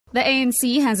The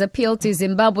ANC has appealed to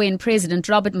Zimbabwean President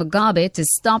Robert Mugabe to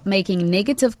stop making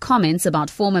negative comments about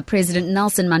former President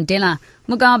Nelson Mandela.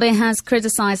 Mugabe has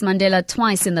criticized Mandela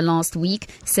twice in the last week,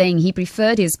 saying he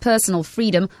preferred his personal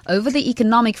freedom over the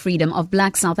economic freedom of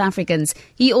black South Africans.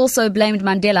 He also blamed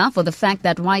Mandela for the fact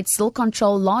that whites still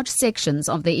control large sections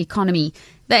of the economy.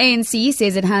 The ANC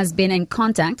says it has been in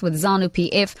contact with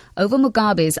ZANU-PF over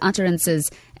Mugabe's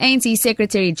utterances. ANC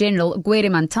Secretary-General Gwede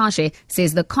Mantashe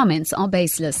says the comments are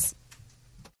baseless.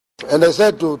 And I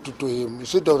said to him, you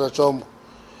see, Dr. Chombo,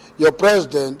 your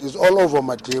president is all over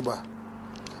Madiba.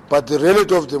 But the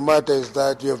reality of the matter is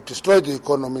that you have destroyed the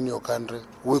economy in your country.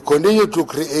 We continue to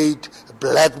create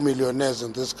black millionaires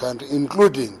in this country,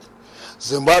 including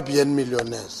Zimbabwean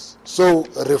millionaires. So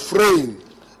refrain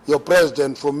your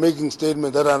president from making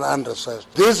statements that are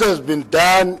unresearched. This has been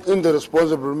done in the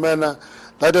responsible manner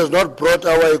that has not brought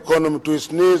our economy to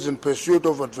its knees in pursuit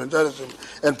of adventurism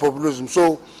and populism.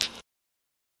 So,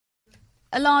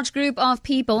 a large group of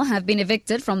people have been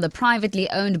evicted from the privately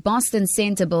owned Boston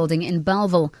Center building in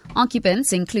Belleville.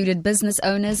 Occupants included business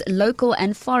owners, local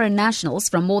and foreign nationals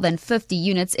from more than 50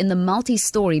 units in the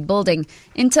multi-story building.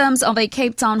 In terms of a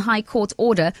Cape Town High Court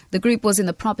order, the group was in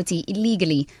the property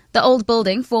illegally. The old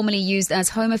building, formerly used as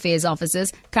Home Affairs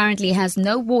offices, currently has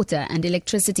no water and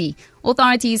electricity.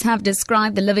 Authorities have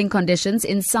described the living conditions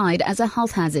inside as a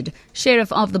health hazard.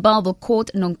 Sheriff of the Belleville Court,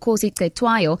 Nonkosi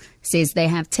Cetwayo, says they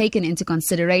have taken into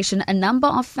consideration a number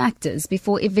of factors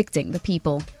before evicting the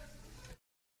people.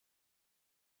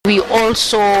 We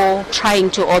also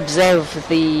trying to observe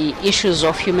the issues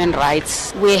of human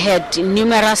rights. We had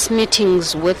numerous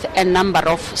meetings with a number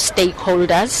of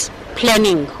stakeholders,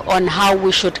 planning on how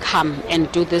we should come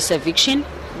and do this eviction.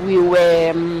 We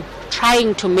were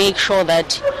trying to make sure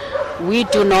that we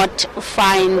do not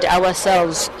find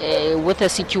ourselves with a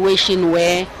situation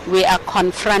where we are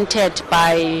confronted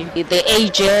by the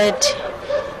aged,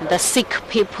 the sick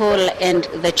people and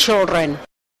the children.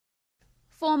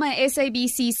 Former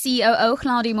SABC COO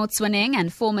Hlaudi Motsoeneng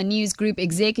and former News Group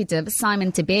executive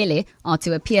Simon Tebele are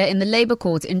to appear in the Labour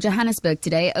Court in Johannesburg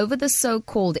today over the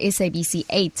so-called SABC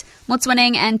 8.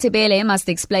 Motsoeneng and Tebele must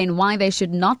explain why they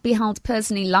should not be held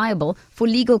personally liable for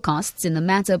legal costs in the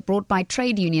matter brought by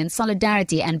trade union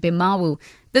Solidarity and Bimawu.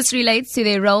 This relates to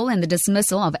their role in the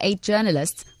dismissal of 8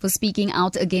 journalists for speaking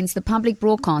out against the public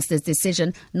broadcaster's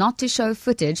decision not to show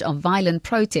footage of violent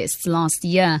protests last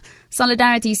year.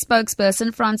 Solidarity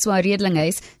spokesperson Francois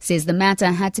Riedlinghuys says the matter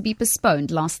had to be postponed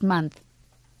last month.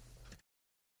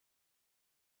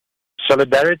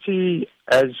 Solidarity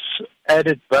has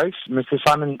added both Mr.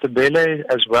 Simon Tebele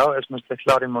as well as Mr.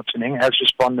 Hlaudi Motsoeneng as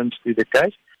respondents to the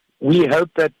case. We hope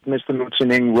that Mr.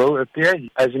 Motsoeneng will appear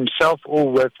as himself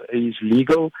or with his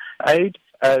legal aid,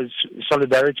 as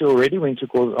Solidarity already went to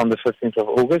court on the 15th of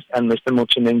August and Mr.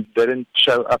 Motsoeneng didn't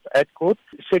show up at court.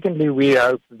 Secondly, we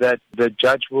hope that the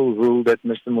judge will rule that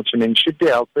Mr. Motsoeneng should be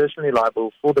held personally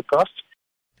liable for the costs.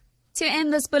 To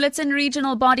end this bulletin,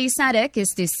 regional body SADC is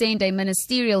to send a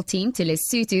ministerial team to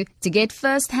Lesotho to get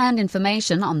first-hand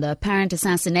information on the apparent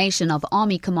assassination of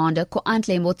Army Commander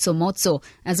Koantle Motso,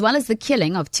 as well as the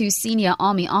killing of 2 senior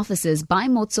Army officers by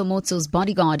Motso's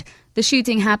bodyguard. The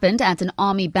shooting happened at an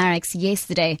Army barracks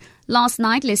yesterday. Last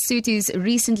night, Lesotho's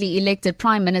recently elected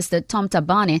Prime Minister Tom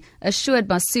Tabane assured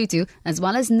Basotho, as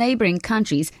well as neighbouring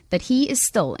countries, that he is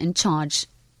still in charge.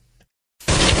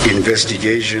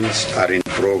 Investigations are in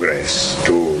progress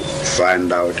to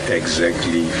find out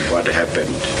exactly what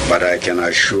happened. But I can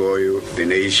assure you, the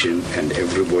nation and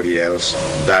everybody else,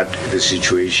 that the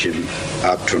situation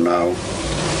up to now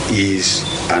is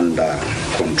under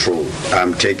control.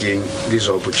 I'm taking this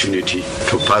opportunity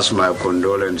to pass my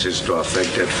condolences to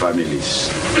affected families.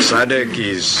 SADC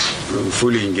is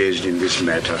fully engaged in this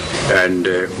matter, and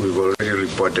we've already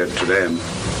reported to them.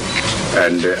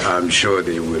 And I'm sure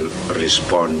they will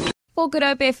respond. For Good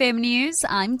Hope FM News,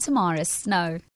 I'm Tamara Snow.